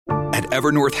At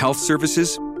Evernorth Health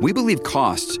Services, we believe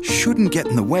costs shouldn't get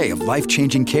in the way of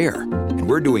life-changing care, and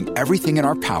we're doing everything in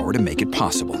our power to make it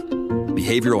possible.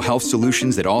 Behavioral health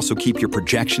solutions that also keep your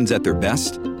projections at their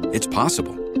best? It's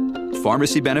possible.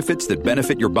 Pharmacy benefits that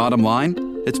benefit your bottom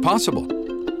line? It's possible.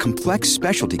 Complex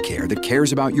specialty care that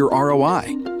cares about your ROI?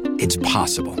 It's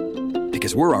possible.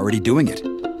 Because we're already doing it.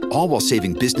 All while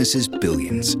saving businesses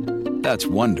billions. That's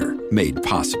Wonder made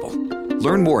possible.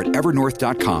 Learn more at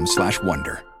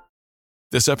evernorth.com/wonder.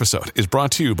 This episode is brought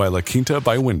to you by La Quinta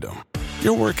by Wyndham.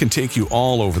 Your work can take you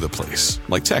all over the place,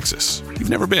 like Texas. You've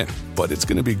never been, but it's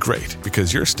going to be great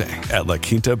because you're staying at La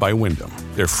Quinta by Wyndham.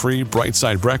 Their free Bright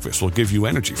Side breakfast will give you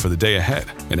energy for the day ahead.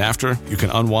 And after, you can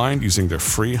unwind using their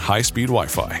free high-speed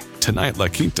Wi-Fi. Tonight, La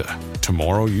Quinta.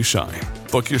 Tomorrow, you shine.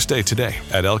 Book your stay today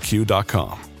at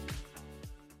lq.com.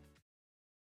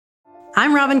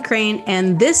 I'm Robin Crane,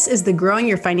 and this is the Growing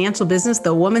Your Financial Business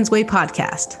the Woman's Way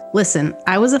podcast. Listen,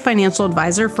 I was a financial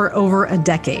advisor for over a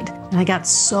decade, and I got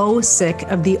so sick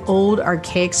of the old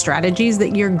archaic strategies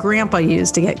that your grandpa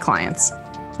used to get clients.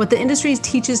 What the industry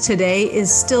teaches today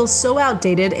is still so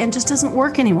outdated and just doesn't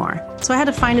work anymore. So I had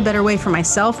to find a better way for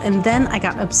myself, and then I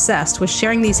got obsessed with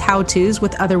sharing these how-tos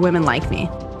with other women like me.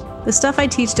 The stuff I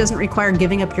teach doesn't require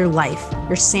giving up your life,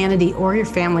 your sanity, or your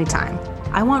family time.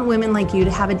 I want women like you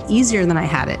to have it easier than I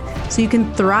had it, so you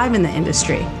can thrive in the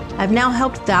industry. I've now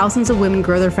helped thousands of women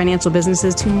grow their financial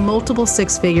businesses to multiple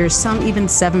six figures, some even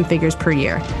seven figures per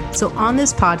year. So on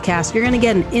this podcast, you're going to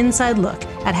get an inside look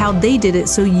at how they did it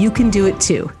so you can do it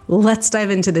too. Let's dive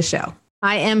into the show.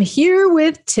 I am here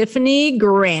with Tiffany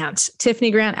Grant.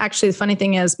 Tiffany Grant, actually, the funny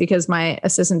thing is because my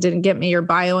assistant didn't get me your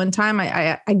bio in time,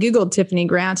 I Googled Tiffany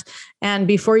Grant. And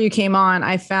before you came on,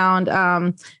 I found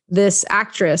this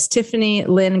actress, Tiffany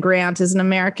Lynn Grant, is an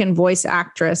American voice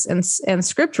actress and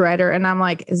scriptwriter. And I'm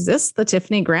like, is this the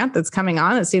Tiffany Grant that's coming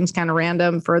on? It seems kind of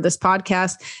random for this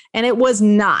podcast. And it was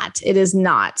not. It is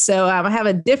not. So I have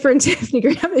a different Tiffany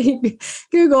Grant that you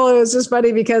Google. It was just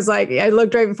funny because like I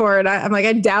looked right before it. I'm like,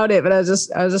 I doubt it, but I was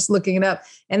just looking it up.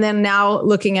 And then now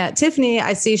looking at Tiffany,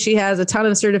 I see she has a ton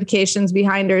of certifications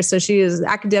behind her. So she is an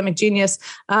academic genius.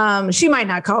 She might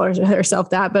not call herself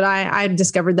that, but I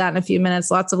discovered that in a few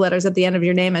minutes. Lots of letters at the end of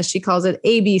your name, as she calls it,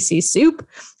 ABC Soup.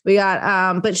 We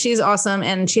got, but she's awesome.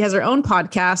 And she has her own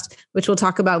podcast, which we'll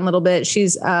talk about in a little bit.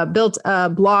 She's built a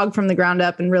blog from the ground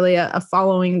up and really a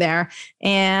following there.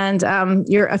 And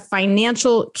you're a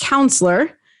financial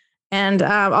counselor. And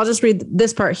I'll just read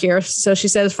this part here. So she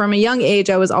says, from a young age,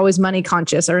 I was always money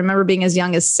conscious. I remember being as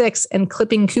young as 6 and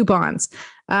clipping coupons.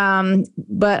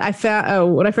 But I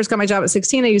found when I first got my job at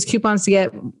 16, I used coupons to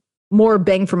get more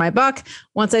bang for my buck.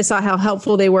 Once I saw how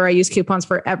helpful they were, I used coupons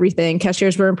for everything.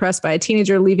 Cashiers were impressed by a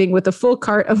teenager leaving with a full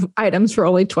cart of items for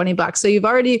only $20. So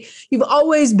you've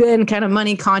always been kind of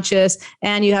money conscious,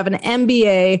 and you have an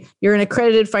MBA. You're an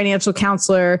accredited financial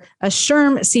counselor, a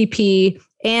SHRM CP,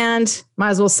 and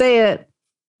might as well say it,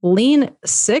 Lean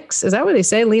Six. Is that what they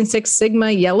say? Lean Six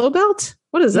Sigma Yellow Belt?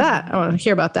 What is that? I want to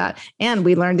hear about that. And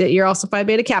we learned it. You're also Phi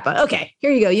Beta Kappa. Okay,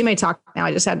 here you go. You may talk now.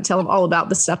 I just had to tell them all about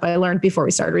the stuff I learned before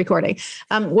we started recording.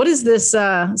 What is this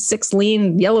 6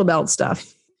 Lean Yellow Belt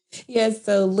stuff? Yeah,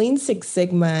 so Lean Six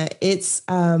Sigma, it's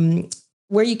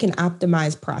where you can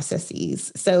optimize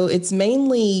processes. So it's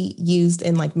mainly used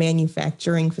in like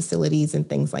manufacturing facilities and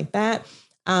things like that.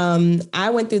 I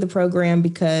went through the program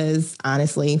because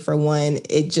honestly, for one,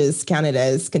 it just counted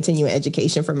as continuing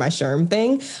education for my SHRM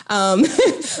thing.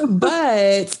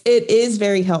 But it is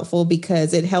very helpful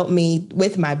because it helped me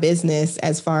with my business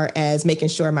as far as making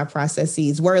sure my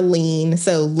processes were lean.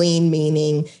 So lean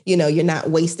meaning, you're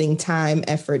not wasting time,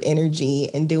 effort,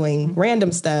 energy, and doing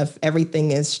random stuff.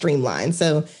 Everything is streamlined.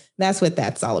 So that's what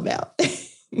that's all about.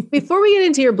 Before we get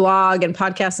into your blog and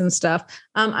podcasts and stuff,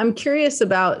 I'm curious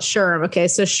about SHRM. Okay,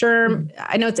 so SHRM,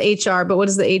 I know it's HR, but what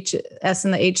does the S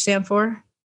and the H stand for?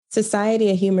 Society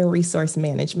of Human Resource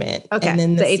Management. Okay, and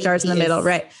then the HR is in the middle,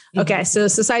 right? Okay, so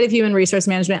Society of Human Resource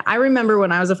Management. I remember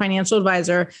when I was a financial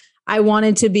advisor, I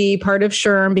wanted to be part of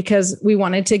SHRM because we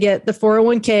wanted to get the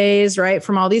 401ks, right,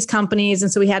 from all these companies.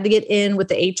 And so we had to get in with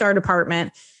the HR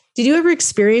department. Did you ever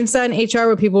experience that in HR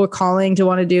where people were calling to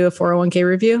want to do a 401k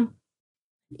review?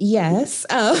 Yes.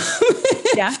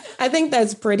 Yeah. I think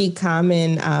that's pretty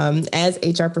common as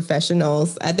HR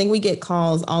professionals. I think we get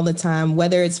calls all the time,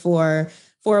 whether it's for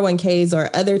 401ks or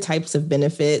other types of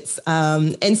benefits.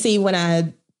 And see, when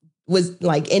I was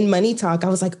like in Money Talk, I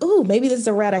was like, oh, maybe this is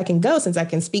a route I can go since I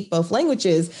can speak both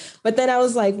languages. But then I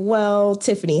was like, well,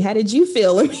 Tiffany, how did you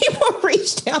feel when people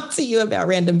reached out to you about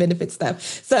random benefit stuff?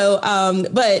 So,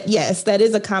 but yes, that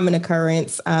is a common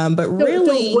occurrence. But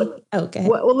really, okay.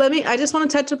 Well, I just want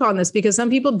to touch upon this because some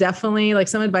people definitely, like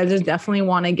some advisors definitely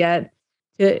want to get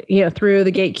through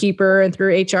the gatekeeper and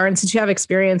through HR. And since you have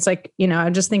experience, like,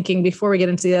 I'm just thinking before we get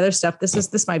into the other stuff,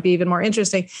 this might be even more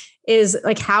interesting is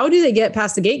like, how do they get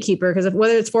past the gatekeeper? Because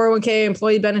whether it's 401k,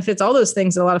 employee benefits, all those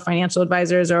things that a lot of financial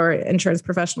advisors or insurance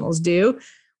professionals do,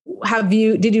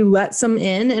 did you let some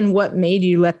in, and what made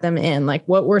you let them in? Like,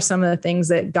 what were some of the things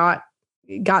that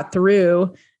got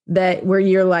through that where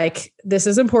you're like, this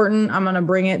is important, I'm going to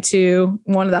bring it to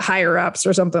one of the higher ups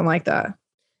or something like that?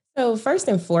 So first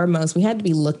and foremost, we had to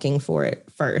be looking for it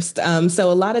first.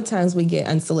 So a lot of times we get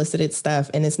unsolicited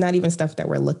stuff and it's not even stuff that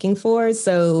we're looking for.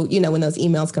 So, when those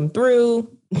emails come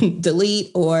through,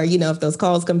 delete, or, if those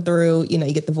calls come through,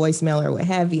 you get the voicemail or what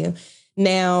have you.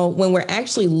 Now, when we're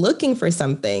actually looking for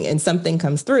something and something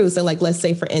comes through, so like, let's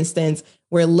say, for instance,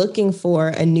 we're looking for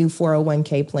a new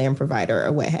 401k plan provider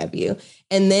or what have you,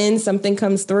 and then something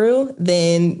comes through,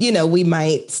 then, we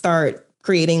might start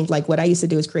creating, like what I used to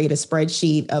do is create a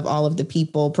spreadsheet of all of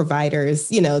the providers,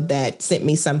 that sent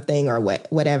me something or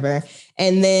whatever,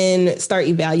 and then start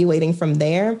evaluating from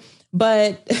there.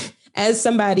 But as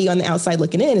somebody on the outside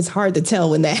looking in, it's hard to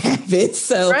tell when that happens.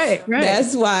 So right.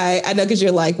 That's why I know, because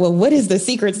you're like, well, what is the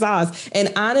secret sauce?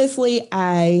 And honestly,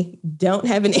 I don't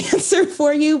have an answer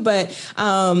for you. But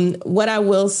what I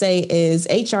will say is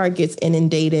HR gets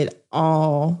inundated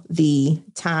all the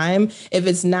time. If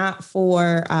it's not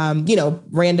for,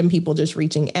 random people just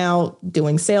reaching out,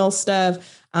 doing sales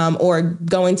stuff, or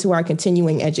going to our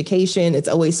continuing education, it's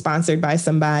always sponsored by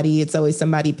somebody. It's always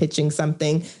somebody pitching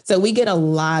something. So we get a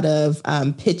lot of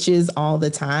pitches all the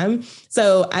time.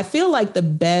 So I feel like the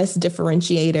best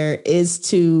differentiator is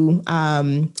to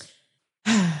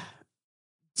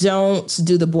don't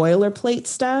do the boilerplate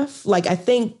stuff. Like, I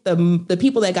think the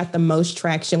people that got the most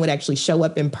traction would actually show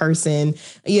up in person,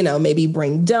 maybe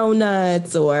bring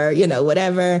donuts or,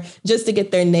 whatever, just to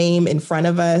get their name in front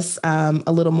of us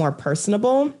a little more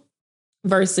personable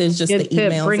versus just the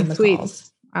emails and the tweets.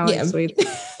 Calls. I like sweets.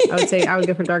 I would say I would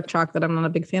go for dark chocolate. I'm not a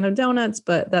big fan of donuts,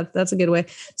 but that's a good way.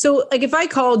 So like if I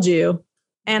called you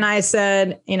and I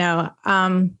said,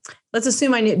 let's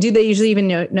assume do they usually even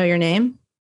know your name?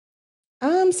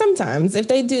 Sometimes if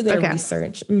they do their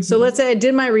research. Mm-hmm. So let's say I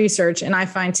did my research and I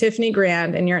find Tiffany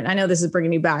Grand, and I know this is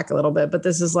bringing you back a little bit, but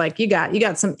this is like, you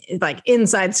got some like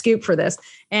inside scoop for this.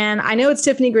 And I know it's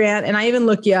Tiffany Grand, and I even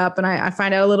look you up and I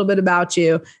find out a little bit about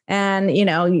you, and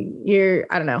you're,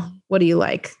 I don't know, what do you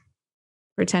like?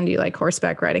 Pretend you like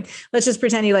horseback riding. Let's just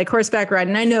pretend you like horseback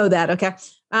riding. I know that. Okay.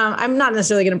 I'm not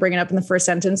necessarily going to bring it up in the first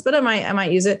sentence, but I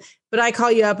might use it. But I call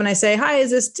you up and I say, hi,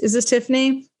 is this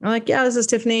Tiffany? I'm like, yeah, this is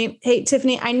Tiffany. Hey,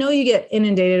 Tiffany, I know you get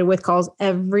inundated with calls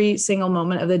every single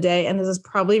moment of the day. And this is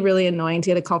probably really annoying to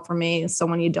get a call from me,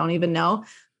 someone you don't even know.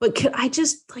 But could I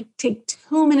just take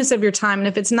 2 minutes of your time? And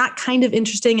if it's not kind of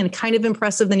interesting and kind of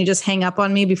impressive, then you just hang up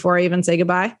on me before I even say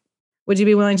goodbye. Would you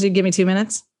be willing to give me 2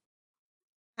 minutes?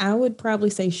 I would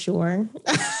probably say sure.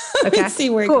 Okay. See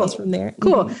where it goes from there.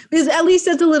 Cool. Mm-hmm. Because at least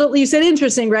that's a little, you said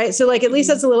interesting, right? So like, at least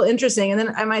that's a little interesting. And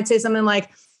then I might say something like,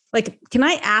 can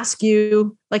I ask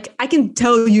you, like, I can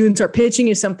tell you and start pitching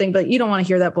you something, but you don't want to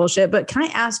hear that bullshit. But can I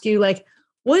ask you, like,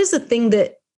 what is the thing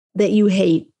that you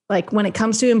hate? Like when it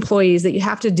comes to employees that you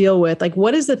have to deal with, like,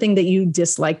 what is the thing that you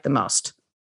dislike the most?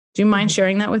 Do you mind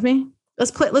sharing that with me?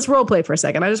 Let's role play for a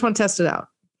second. I just want to test it out.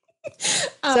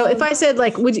 So if I said,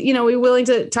 like, would you be willing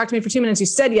to talk to me for 2 minutes? You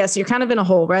said yes. You're kind of in a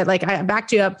hole, right? Like I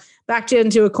backed you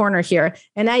into a corner here.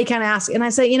 And now you kind of ask, and I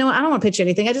say, I don't want to pitch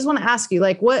anything. I just want to ask you,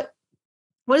 like, what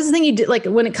is the thing you did? Like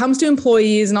when it comes to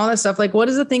employees and all that stuff, like, what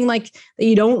is the thing like that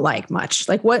you don't like much?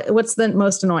 Like what's the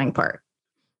most annoying part?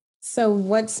 So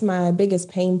what's my biggest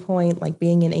pain point, like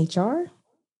being in HR?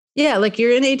 Yeah. Like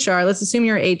you're in HR. Let's assume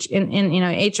you're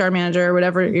HR manager or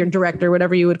whatever, your director,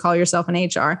 whatever you would call yourself in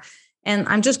HR. And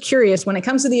I'm just curious, when it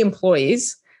comes to the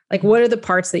employees, like, what are the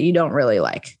parts that you don't really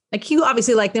like? Like, you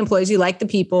obviously like the employees, you like the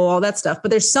people, all that stuff, but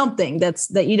there's something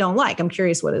that you don't like. I'm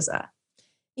curious, what is that?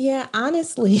 Yeah,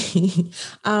 honestly,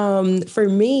 for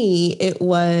me, it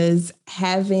was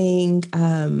having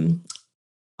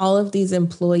all of these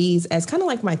employees as kind of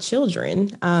like my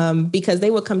children, because they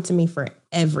would come to me for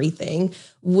everything,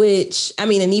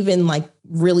 and even like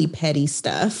really petty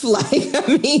stuff. Like,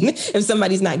 if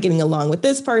somebody's not getting along with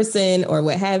this person or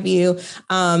what have you.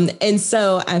 And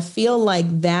so I feel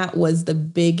like that was the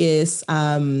biggest,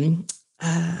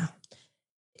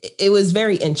 it was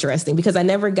very interesting because I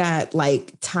never got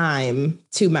like time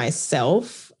to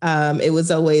myself. It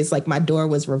was always like my door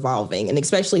was revolving, and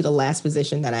especially the last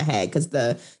position that I had because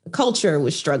the culture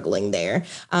was struggling there.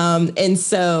 And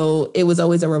so it was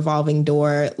always a revolving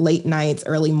door, late nights,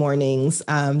 early mornings,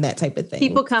 that type of thing.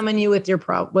 People coming you with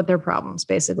with their problems,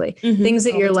 basically things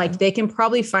that you're like, they can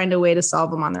probably find a way to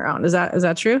solve them on their own. Is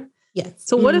that true? Yes.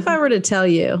 So what if I were to tell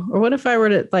you, or what if I were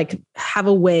to like have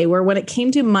a way where when it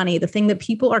came to money, the thing that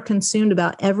people are consumed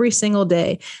about every single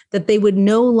day, that they would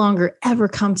no longer ever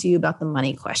come to you about the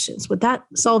money questions? Would that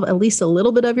solve at least a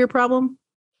little bit of your problem?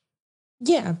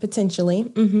 Yeah, potentially.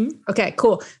 Okay,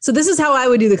 cool. So this is how I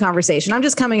would do the conversation. I'm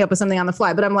just coming up with something on the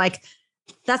fly, but I'm like,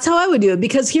 that's how I would do it.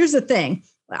 Because here's the thing.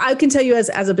 I can tell you as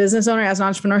a business owner, as an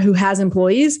entrepreneur who has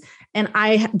employees, and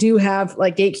I do have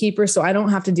like gatekeepers, so I don't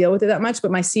have to deal with it that much, but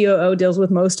my COO deals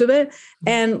with most of it.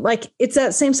 And like, it's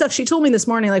that same stuff. She told me this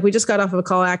morning, like we just got off of a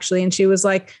call actually. And she was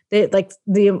like,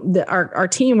 our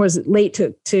team was late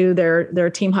to their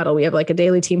team huddle. We have like a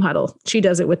daily team huddle. She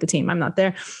does it with the team. I'm not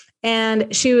there.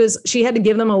 And she had to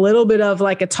give them a little bit of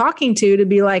like a talking to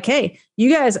be like, hey,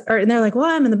 you guys are, and they're like, well,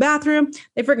 I'm in the bathroom.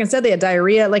 They freaking said they had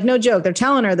diarrhea. Like, no joke. They're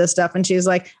telling her this stuff. And she's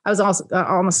like, I was also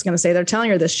almost going to say they're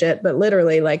telling her this shit, but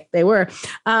literally like they were.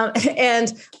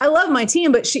 And I love my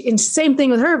team, but and same thing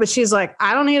with her, but she's like,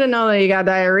 I don't need to know that you got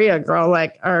diarrhea, girl,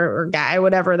 like, or guy,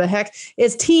 whatever the heck.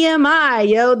 It's TMI,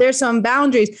 yo, there's some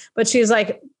boundaries. But she's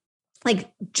like,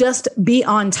 just be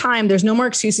on time. There's no more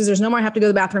excuses. There's no more have to go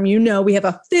to the bathroom. You know, we have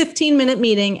a 15-minute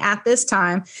meeting at this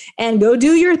time, and go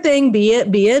do your thing. Be a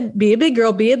big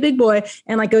girl, be a big boy,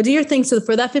 and like go do your thing. So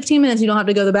for that 15 minutes, you don't have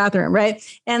to go to the bathroom. Right.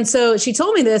 And so she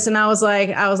told me this, and I was like,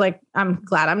 I'm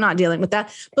glad I'm not dealing with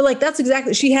that. But like, that's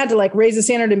exactly, she had to like raise the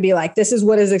standard and be like, this is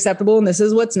what is acceptable and this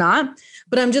is what's not.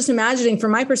 But I'm just imagining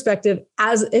from my perspective,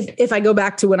 as if I go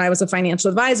back to when I was a financial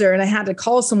advisor and I had to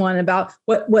call someone about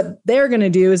what they're going to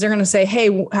do, is they're going to say,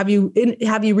 hey, have you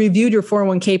reviewed your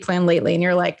 401k plan lately? And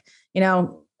you're like,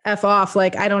 F off.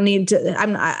 Like, I don't need to,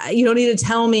 you don't need to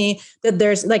tell me that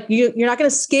there's like, you're not going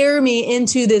to scare me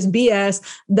into this BS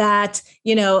that,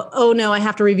 oh no, I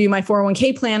have to review my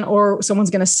 401k plan or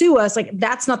someone's going to sue us. Like,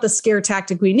 that's not the scare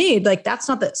tactic we need. Like, that's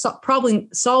not probably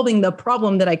solving the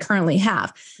problem that I currently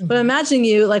have. Mm-hmm. But imagine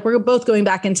you, like, we're both going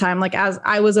back in time. Like, as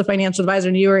I was a financial advisor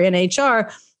and you were in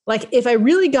HR, like if I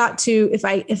really got to, if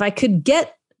I could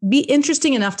be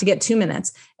interesting enough to get 2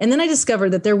 minutes. And then I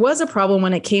discovered that there was a problem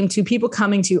when it came to people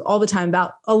coming to you all the time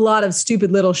about a lot of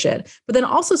stupid little shit, but then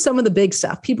also some of the big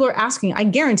stuff. People are asking, I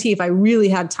guarantee if I really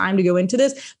had time to go into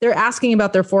this, they're asking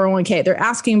about their 401k. They're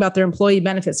asking about their employee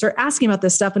benefits. They're asking about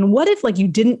this stuff. And what if like you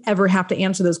didn't ever have to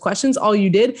answer those questions? All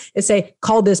you did is say,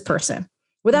 call this person.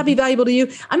 Would that be valuable to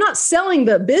you? I'm not selling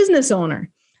the business owner.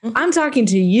 I'm talking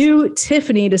to you,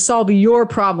 Tiffany, to solve your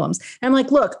problems. And I'm like,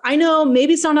 look, I know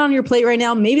maybe it's not on your plate right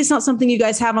now. Maybe it's not something you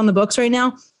guys have on the books right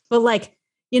now. But like,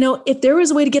 if there was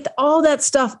a way to get all that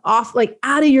stuff off, like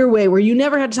out of your way where you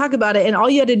never had to talk about it. And all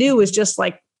you had to do was just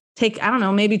like take, I don't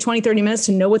know, maybe 20, 30 minutes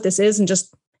to know what this is and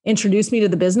just introduce me to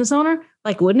the business owner.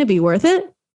 Like, wouldn't it be worth it?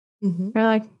 Mm-hmm. They're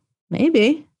like,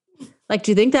 maybe. Like, do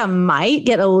you think that might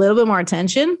get a little bit more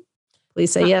attention?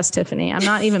 Please say yes, Tiffany. I'm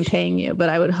not even paying you, but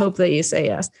I would hope that you say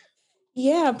yes.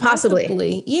 Yeah,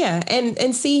 possibly. Yeah.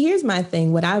 And see, here's my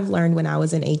thing. What I've learned when I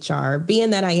was in HR, being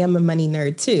that I am a money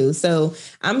nerd too. So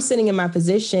I'm sitting in my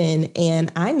position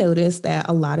and I noticed that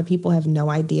a lot of people have no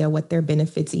idea what their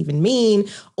benefits even mean,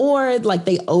 or like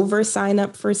they over sign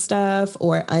up for stuff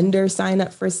or under sign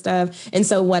up for stuff. And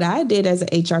so what I did as an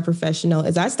HR professional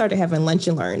is I started having lunch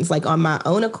and learns, like on my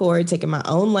own accord, taking my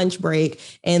own lunch break.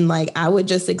 And like, I would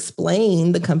just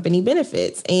explain the company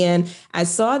benefits. And I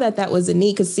saw that was a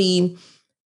need, because see,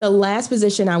 the last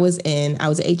position I was in, I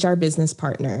was an HR business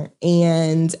partner.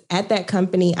 And at that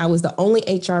company, I was the only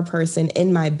HR person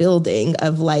in my building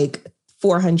of like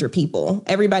 400 people.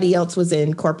 Everybody else was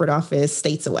in corporate office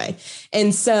states away.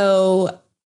 And so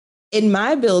in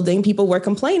my building, people were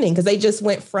complaining because they just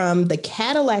went from the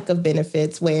Cadillac of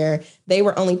benefits where they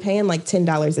were only paying like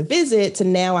 $10 a visit to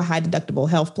now a high deductible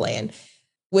health plan,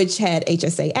 which had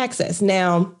HSA access.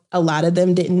 Now, a lot of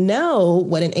them didn't know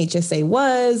what an HSA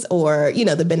was or,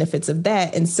 the benefits of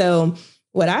that. And so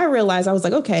what I realized, I was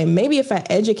like, okay, maybe if I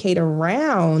educate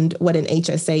around what an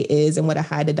HSA is and what a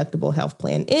high deductible health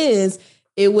plan is,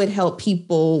 it would help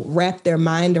people wrap their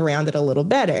mind around it a little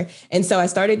better. And so I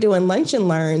started doing lunch and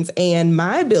learns, and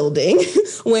my building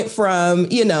went from,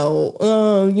 to,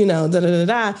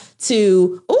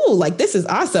 oh, like, this is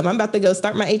awesome. I'm about to go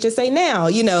start my HSA now,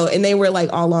 and they were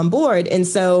like all on board. And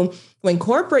so when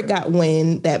corporate got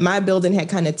wind that my building had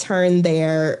kind of turned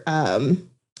their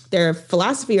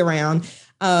philosophy around,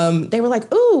 they were like,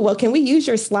 "Oh, well, can we use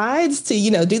your slides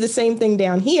to, do the same thing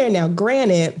down here?" Now,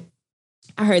 granted,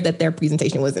 I heard that their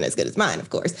presentation wasn't as good as mine, of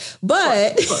course,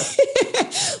 but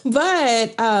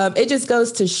but it just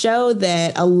goes to show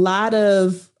that a lot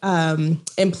of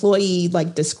employee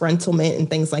like disgruntlement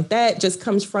and things like that just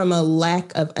comes from a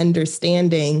lack of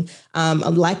understanding,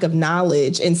 a lack of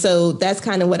knowledge. And so that's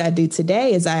kind of what I do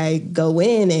today is I go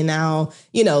in and I'll,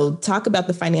 talk about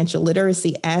the financial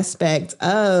literacy aspect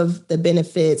of the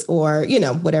benefits or,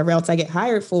 whatever else I get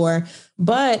hired for,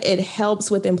 but it helps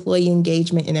with employee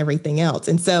engagement and everything else.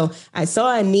 And so I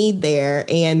saw a need there,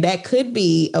 and that could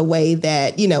be a way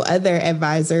that, other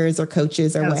advisors or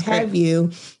coaches or what have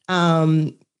you,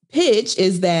 pitch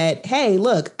is that, hey,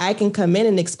 look, I can come in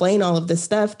and explain all of the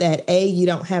stuff that A, you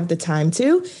don't have the time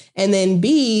to, and then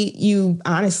B, you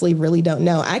honestly really don't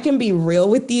know. I can be real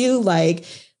with you. Like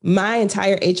my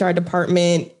entire HR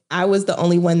department, I was the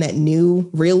only one that knew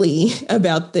really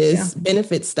about this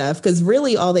benefit stuff. Because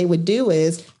really all they would do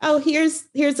is, oh, here's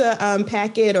a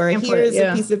packet or here's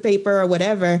a piece of paper or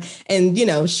whatever. And,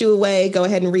 shoo away, go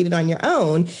ahead and read it on your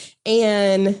own.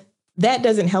 And that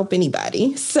doesn't help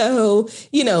anybody. So,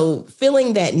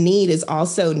 filling that need is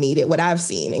also needed, what I've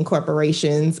seen in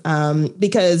corporations,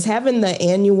 because having the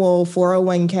annual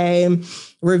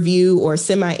 401k review or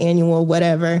semi-annual,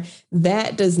 whatever,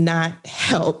 that does not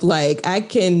help. Like I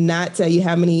cannot tell you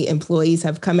how many employees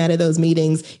have come out of those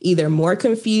meetings either more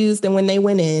confused than when they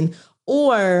went in,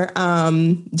 or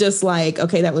just like,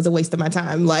 okay, that was a waste of my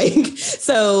time. Like,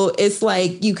 so it's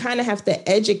like you kind of have to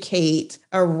educate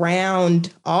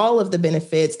around all of the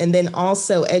benefits and then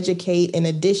also educate in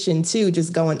addition to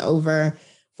just going over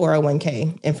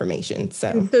 401k information.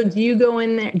 So do you go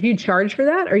in there, do you charge for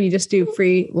that or you just do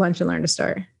free lunch and learn to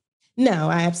start? No,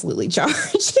 I absolutely charge.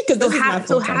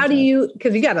 How do you,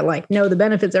 because you got to know the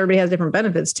benefits. Everybody has different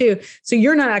benefits too. So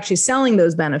you're not actually selling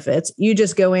those benefits. You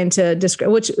just go into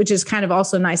which is kind of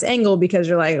also a nice angle because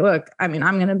you're like, look, I mean,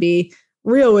 I'm going to be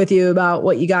real with you about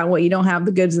what you got and what you don't have,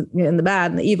 the goods and the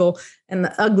bad and the evil and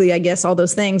the ugly, I guess, all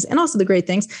those things, and also the great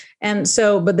things. And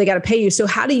so, but they got to pay you. So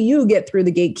how do you get through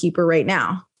the gatekeeper right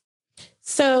now?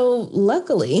 So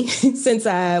luckily, since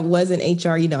I was in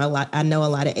HR, I know a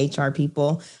lot of HR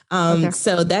people.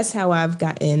 So that's how I've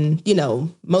gotten,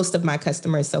 most of my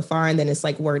customers so far. And then it's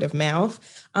like word of mouth.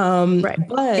 Right.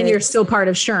 And you're still part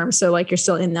of SHRM. So you're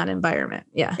still in that environment.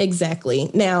 Yeah,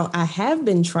 exactly. Now I have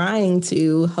been trying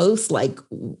to host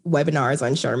webinars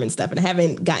on SHRM and stuff, and I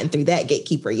haven't gotten through that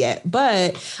gatekeeper yet.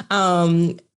 But,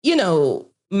 my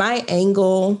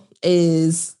angle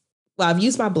is, I've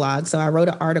used my blog. So I wrote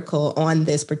an article on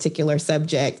this particular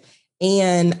subject,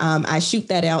 and I shoot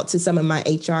that out to some of my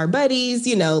HR buddies,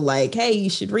 hey,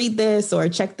 you should read this or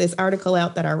check this article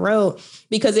out that I wrote,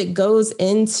 because it goes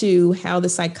into how the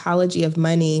psychology of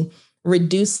money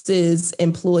reduces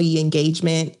employee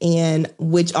engagement, and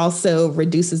which also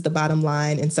reduces the bottom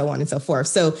line and so on and so forth.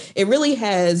 So it really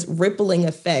has rippling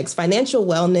effects. Financial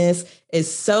wellness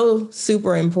is so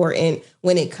super important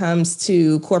when it comes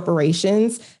to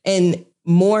corporations, and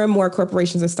more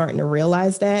corporations are starting to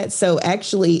realize that. So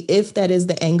actually, if that is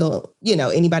the angle,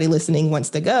 anybody listening wants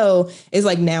to go, is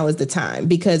now is the time,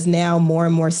 because now more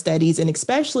and more studies, and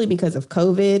especially because of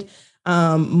COVID,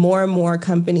 more and more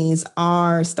companies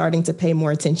are starting to pay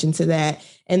more attention to that.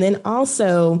 And then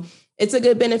also, it's a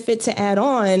good benefit to add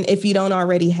on if you don't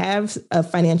already have a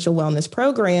financial wellness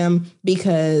program,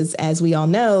 because as we all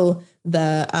know,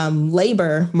 the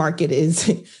labor market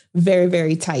is very,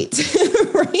 very tight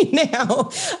right now.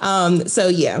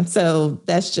 So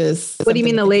that's just. What do you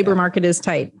mean the labor market is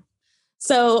tight?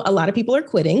 So a lot of people are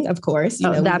quitting, of course, we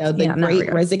know the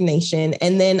great resignation.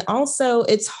 And then also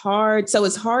it's hard. So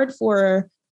it's hard for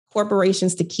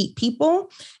corporations to keep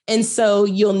people. And so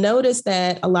you'll notice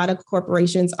that a lot of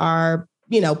corporations are,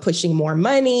 pushing more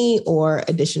money or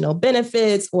additional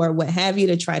benefits or what have you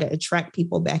to try to attract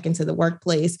people back into the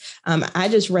workplace. I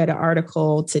just read an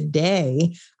article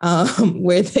today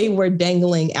where they were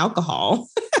dangling alcohol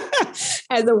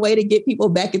as a way to get people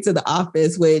back into the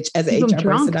office, which as an HR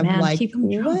person, I'm like,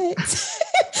 what?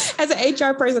 As an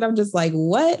HR person, I'm just like,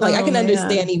 what? I can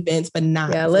understand events, but not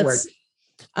work.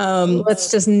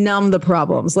 Let's just numb the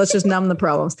problems.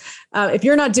 If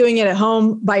you're not doing it at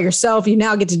home by yourself, you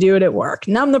now get to do it at work.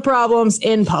 Numb the problems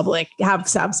in public, have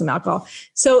some alcohol.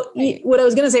 So what I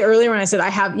was going to say earlier when I said I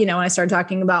have, when I started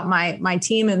talking about my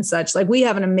team and such, we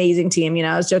have an amazing team,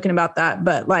 I was joking about that,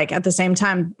 but at the same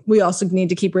time, we also need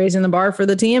to keep raising the bar for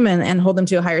the team and hold them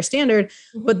to a higher standard.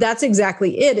 Mm-hmm. But that's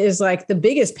exactly it, is the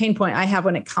biggest pain point I have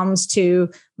when it comes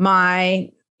to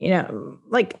my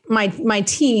like my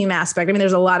team aspect. I mean,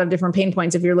 there's a lot of different pain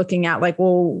points if you're looking at like,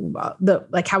 well,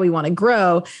 like how we want to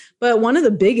grow. But one of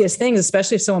the biggest things,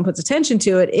 especially if someone puts attention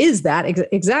to it, is that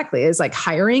exactly is like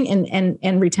hiring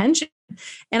and retention.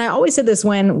 And I always said this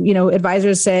when,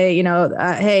 advisors say,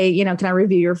 hey, can I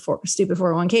review your stupid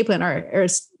 401k plan, or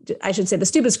I should say the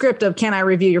stupid script of, can I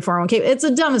review your 401k? It's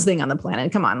the dumbest thing on the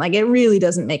planet. Come on. Like, it really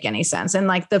doesn't make any sense. And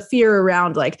like the fear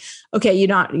around like, okay, you're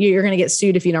going to get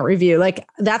sued if you don't review. Like,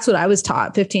 that's what I was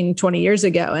taught 15, 20 years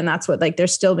ago. And that's what like, they're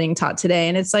still being taught today.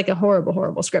 And it's like a horrible,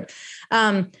 horrible script.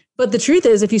 But the truth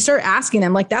is, if you start asking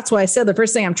them, like, that's why I said the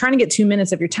first thing, I'm trying to get 2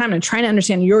 minutes of your time and trying to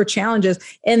understand your challenges.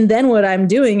 And then what I'm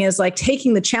doing is like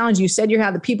taking the challenge. You said you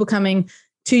had the people coming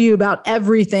to you about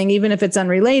everything, even if it's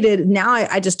unrelated. Now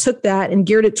I just took that and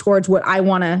geared it towards what I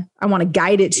want to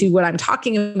guide it to what I'm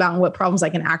talking about and what problems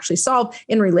I can actually solve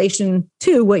in relation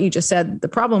to what you just said the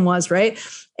problem was, right?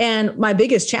 And my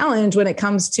biggest challenge when it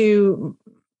comes to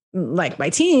like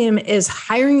my team is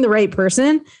hiring the right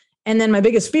person. And then my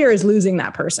biggest fear is losing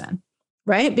that person,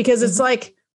 right? Because it's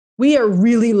like, we are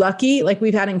really lucky. Like,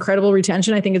 we've had incredible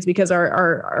retention. I think it's because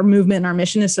our movement and our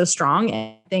mission is so strong.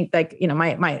 And I think like,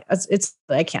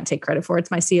 I can't take credit for it. It's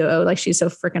my COO. Like, she's so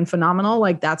freaking phenomenal.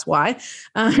 Like, that's why,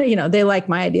 they like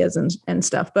my ideas and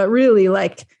stuff, but really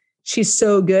like, she's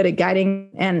so good at guiding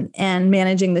and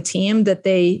managing the team that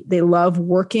they love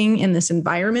working in this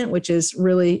environment, which is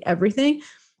really everything.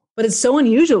 But it's so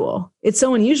unusual. It's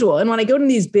so unusual. And when I go to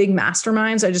these big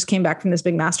masterminds, I just came back from this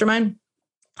big mastermind,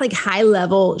 like high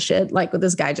level shit. Like,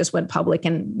 this guy just went public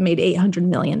and made $800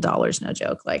 million. No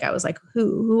joke. Like, I was like,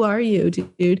 who are you,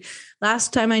 dude?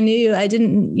 Last time I knew you, I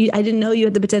didn't know you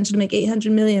had the potential to make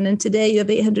 800 million. And today you have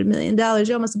 $800 million.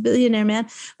 You're almost a billionaire, man.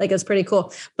 Like, it's pretty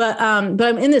cool. But I'm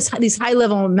in these high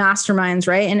level masterminds,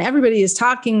 right? And everybody is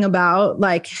talking about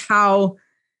like how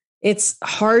it's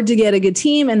hard to get a good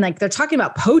team. And like, they're talking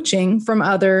about poaching from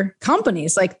other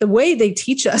companies, like the way they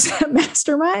teach us at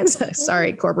masterminds,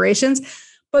 sorry, corporations,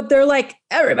 but they're like,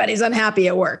 everybody's unhappy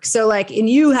at work. So like, and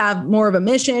you have more of a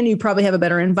mission, you probably have a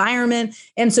better environment.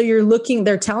 And so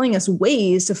they're telling us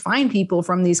ways to find people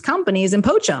from these companies and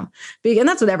poach them. And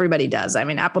that's what everybody does. I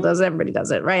mean, Apple does it, everybody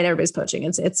does it, right? Everybody's poaching.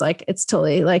 It's like, it's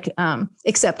totally like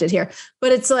accepted here,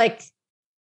 but it's like,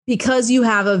 because you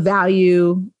have a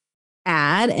value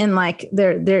add and like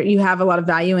there you have a lot of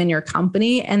value in your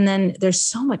company, and then there's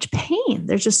so much pain.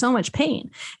 There's just so much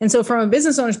pain. And so from a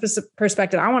business owner's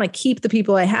perspective, I want to keep the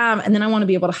people I have, and then I want to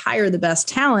be able to hire the best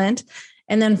talent.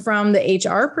 And then from the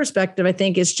HR perspective, I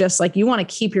think it's just like, you want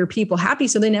to keep your people happy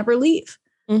so they never leave.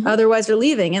 Mm-hmm. Otherwise they're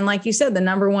leaving. And like you said, the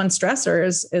number one stressor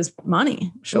is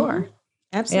money. Sure. Mm-hmm.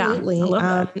 Absolutely.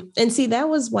 Yeah, and see, that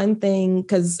was one thing,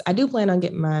 because I do plan on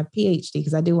getting my PhD,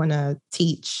 because I do want to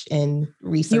teach and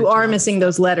research. You are missing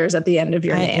those letters at the end of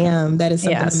your name. I am. That is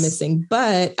something I'm missing.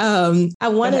 But I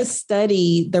want to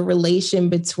study the relation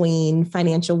between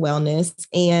financial wellness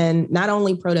and not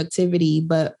only productivity,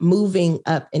 but moving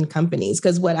up in companies.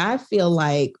 Because what I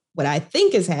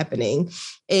think is happening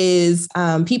is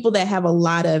people that have a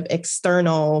lot of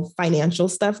external financial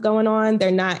stuff going on,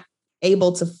 they're not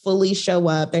able to fully show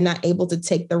up. They're not able to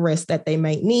take the risk that they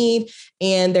might need,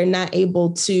 and they're not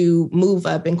able to move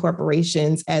up in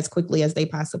corporations as quickly as they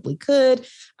possibly could.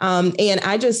 And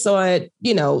I just saw it,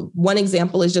 one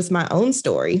example is just my own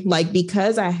story. Like,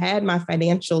 because I had my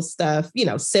financial stuff,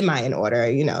 semi in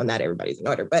order, not everybody's in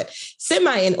order, but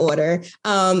semi in order.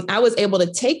 I was able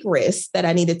to take risks that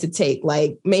I needed to take,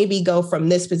 like maybe go from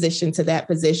this position to that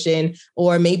position,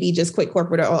 or maybe just quit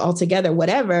corporate altogether,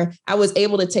 whatever. I was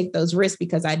able to take those risks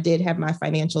because I did have my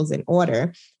financials in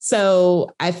order.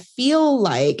 So I feel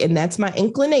like, and that's my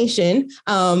inclination,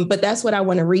 but that's what I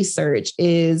want to research,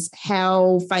 is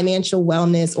how financial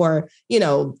wellness, or,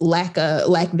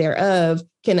 lack thereof,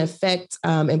 can affect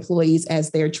employees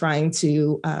as they're trying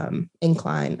to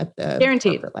incline up the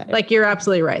guaranteed ladder. Like, you're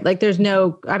absolutely right. Like, there's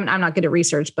no, I'm not good at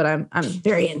research, but I'm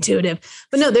very intuitive.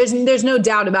 But no, there's no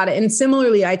doubt about it. And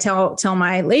similarly, I tell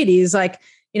my ladies, like,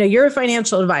 you're a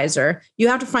financial advisor. You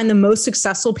have to find the most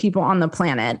successful people on the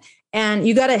planet, and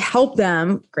you got to help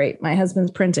them. Great. My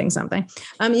husband's printing something.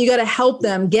 You got to help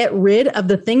them get rid of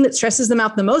the thing that stresses them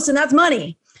out the most, and that's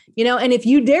money. And if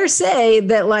you dare say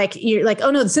that, like, you're like,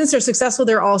 oh no, since they're successful,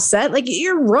 they're all set, like,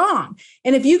 you're wrong.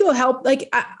 And if you go help, like,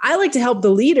 I like to help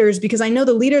the leaders, because I know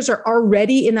the leaders are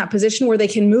already in that position where they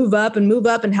can move up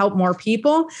and help more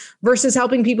people, versus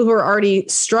helping people who are already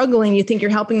struggling. You think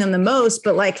you're helping them the most,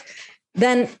 but like,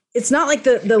 then it's not like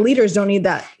the leaders don't need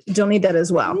that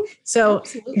as well. Mm-hmm. So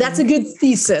absolutely. That's a good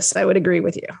thesis. I would agree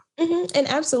with you. Mm-hmm. And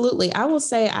absolutely. I will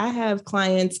say I have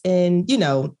clients in,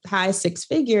 high six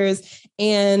figures.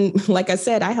 And like I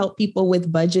said, I help people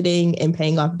with budgeting and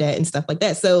paying off debt and stuff like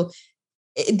that. So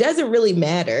it doesn't really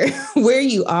matter where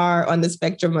you are on the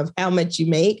spectrum of how much you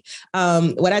make.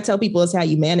 What I tell people is how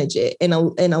you manage it. And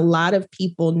a lot of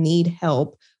people need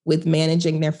help with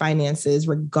managing their finances,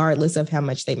 regardless of how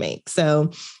much they make. So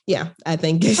yeah, I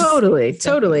think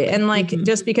totally. And like,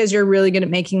 just because you're really good at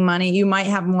making money, you might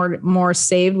have more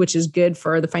saved, which is good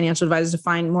for the financial advisors to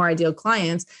find more ideal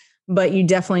clients, but you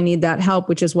definitely need that help,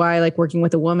 which is why like working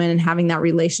with a woman and having that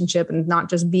relationship and not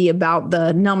just be about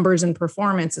the numbers and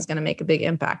performance is going to make a big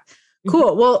impact.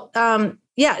 Cool. Well,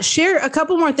 share a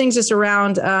couple more things just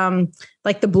around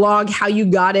like the blog, how you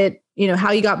got it,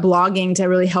 how you got blogging to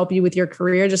really help you with your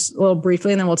career, just a little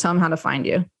briefly, and then we'll tell them how to find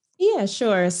you. Yeah,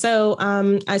 sure. So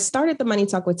I started the Money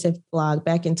Talk with Tiff blog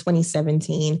back in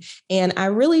 2017, and I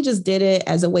really just did it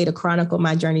as a way to chronicle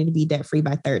my journey to be debt-free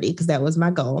by 30, because that was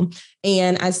my goal.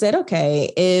 And I said,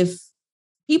 okay, if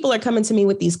people are coming to me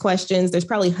with these questions, there's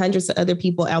probably hundreds of other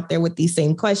people out there with these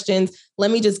same questions.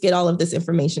 Let me just get all of this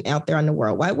information out there on the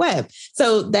World Wide Web.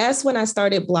 So that's when I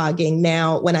started blogging.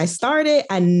 Now, when I started,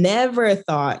 I never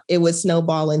thought it would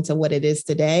snowball into what it is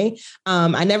today.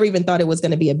 I never even thought it was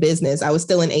going to be a business. I was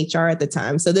still in HR at the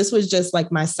time. So this was just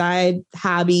like my side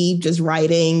hobby, just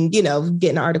writing, getting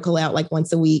an article out like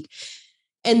once a week.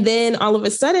 And then all of a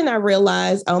sudden I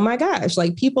realized, oh my gosh,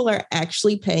 like people are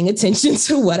actually paying attention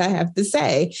to what I have to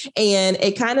say. And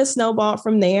it kind of snowballed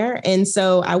from there. And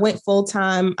so I went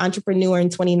full-time entrepreneur in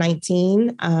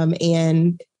 2019.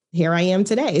 And here I am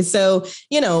today. So,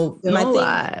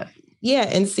 my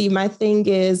thing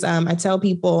is, I tell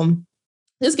people,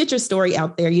 just get your story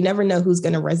out there. You never know who's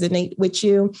going to resonate with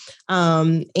you.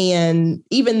 And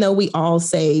even though we all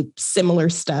say similar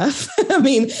stuff, I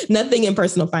mean, nothing in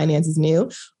personal finance is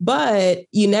new, but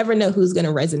you never know who's going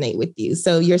to resonate with you.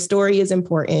 So your story is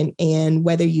important. And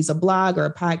whether you use a blog or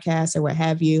a podcast or what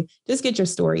have you, just get your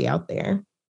story out there.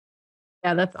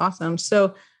 Yeah, that's awesome.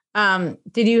 So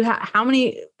did you how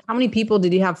many people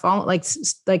did you have follow? Like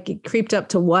it creeped up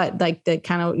to what? Like that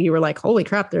kind of, you were like, holy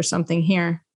crap, there's something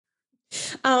here.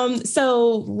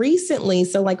 So recently,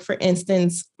 like, for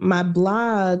instance, my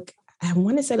blog, I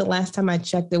want to say the last time I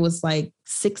checked, it was like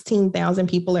 16,000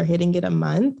 people are hitting it a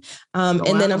month. And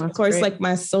then of course, great. Like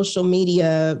my social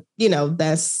media,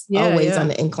 that's always on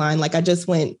the incline. Like I just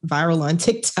went viral on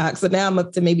TikTok. So now I'm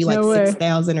up to maybe like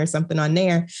 6,000 or something on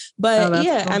there. But cool.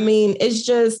 I mean, it's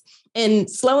just,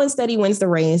 and slow and steady wins the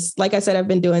race. Like I said, I've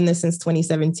been doing this since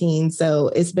 2017. So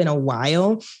it's been a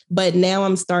while, but now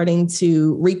I'm starting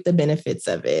to reap the benefits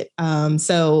of it.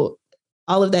 So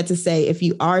all of that to say, if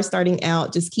you are starting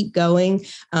out, just keep going.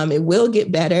 It will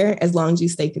get better as long as you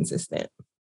stay consistent.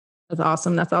 That's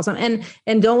awesome. That's awesome.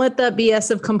 And don't let the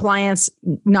BS of compliance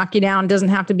knock you down. It doesn't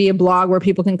have to be a blog where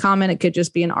people can comment. It could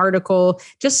just be an article.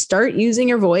 Just start using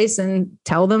your voice and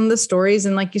tell them the stories.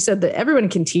 And like you said, that everyone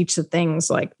can teach the things,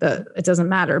 like it doesn't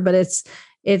matter, but it's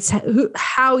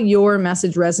how your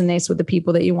message resonates with the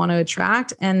people that you want to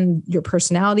attract and your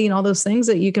personality and all those things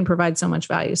that you can provide so much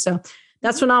value. So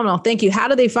that's phenomenal. Thank you. How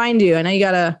do they find you? I know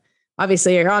you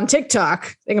obviously you're on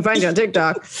TikTok. They can find you on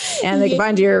TikTok and they can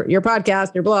find your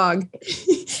podcast, your blog.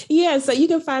 Yeah. So you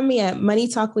can find me at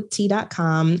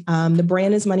moneytalkwitht.com. The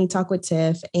brand is Money Talk with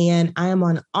Tiff, and I am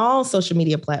on all social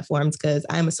media platforms because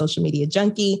I'm a social media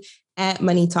junkie at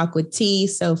Money Talk with T.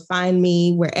 So find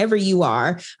me wherever you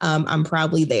are. I'm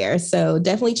probably there. So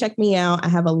definitely check me out. I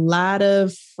have a lot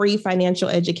of free financial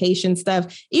education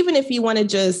stuff. Even if you want to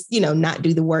just, not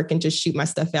do the work and just shoot my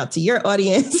stuff out to your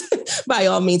audience, by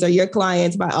all means, or your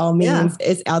clients, by all means,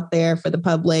 it's out there for the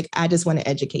public. I just want to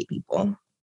educate people.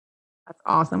 That's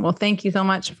awesome. Well, thank you so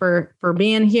much for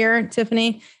being here,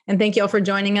 Tiffany. And thank you all for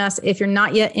joining us. If you're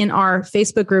not yet in our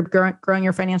Facebook group, Growing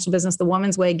Your Financial Business the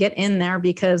Woman's Way, get in there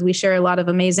because we share a lot of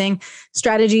amazing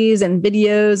strategies and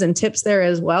videos and tips there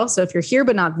as well. So if you're here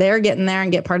but not there, get in there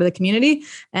and get part of the community.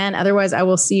 And otherwise, I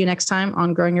will see you next time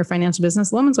on Growing Your Financial Business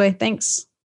the Woman's Way. Thanks.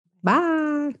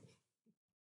 Bye.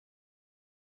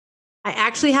 I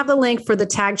actually have the link for the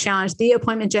tag challenge, the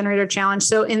appointment generator challenge.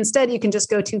 So instead, you can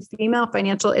just go to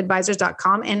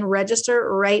femalefinancialadvisors.com and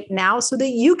register right now so that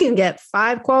you can get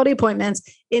 5 quality appointments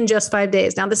in just 5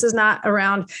 days. Now, this is not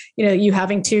around, you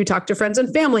having to talk to friends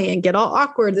and family and get all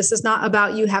awkward. This is not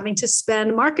about you having to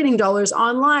spend marketing dollars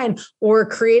online or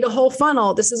create a whole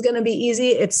funnel. This is going to be easy.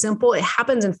 It's simple. It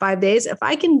happens in 5 days. If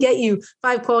I can get you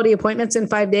 5 quality appointments in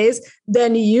 5 days,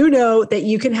 then you know that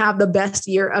you can have the best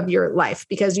year of your life,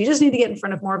 because you just need to get in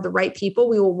front of more of the right people.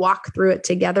 We will walk through it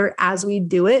together as we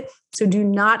do it. So do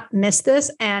not miss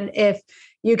this. And if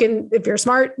you're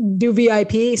smart, do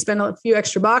VIP, spend a few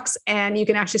extra bucks, and you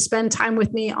can actually spend time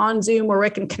with me on Zoom where I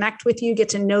can connect with you, get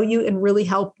to know you, and really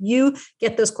help you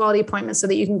get those quality appointments so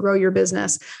that you can grow your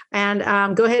business.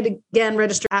 And go ahead again,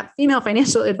 register at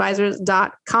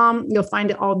femalefinancialadvisors.com. You'll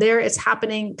find it all there. It's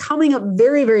coming up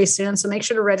very, very soon. So make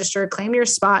sure to register, claim your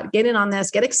spot, get in on this,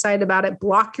 get excited about it,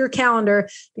 block your calendar,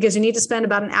 because you need to spend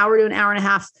about an hour to an hour and a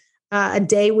half a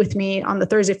day with me on the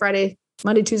Thursday, Friday,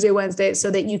 Monday, Tuesday, Wednesday,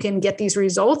 so that you can get these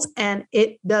results. And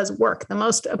it does work. The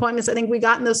most appointments I think we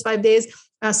got in those 5 days,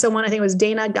 someone, I think it was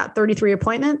Dana, got 33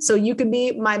 appointments. So you could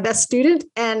be my best student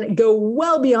and go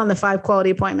well beyond the 5 quality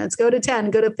appointments. Go to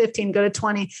 10, go to 15, go to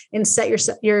 20, and set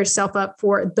yourself up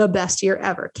for the best year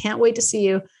ever. Can't wait to see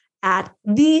you at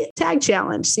the Tag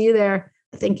Challenge. See you there.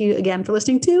 Thank you again for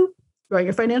listening to Growing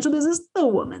Your Financial Business the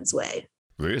Woman's Way.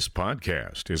 This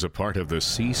podcast is a part of the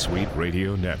C-Suite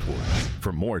Radio Network.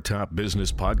 For more top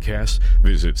business podcasts,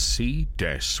 visit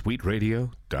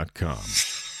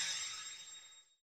c-suiteradio.com.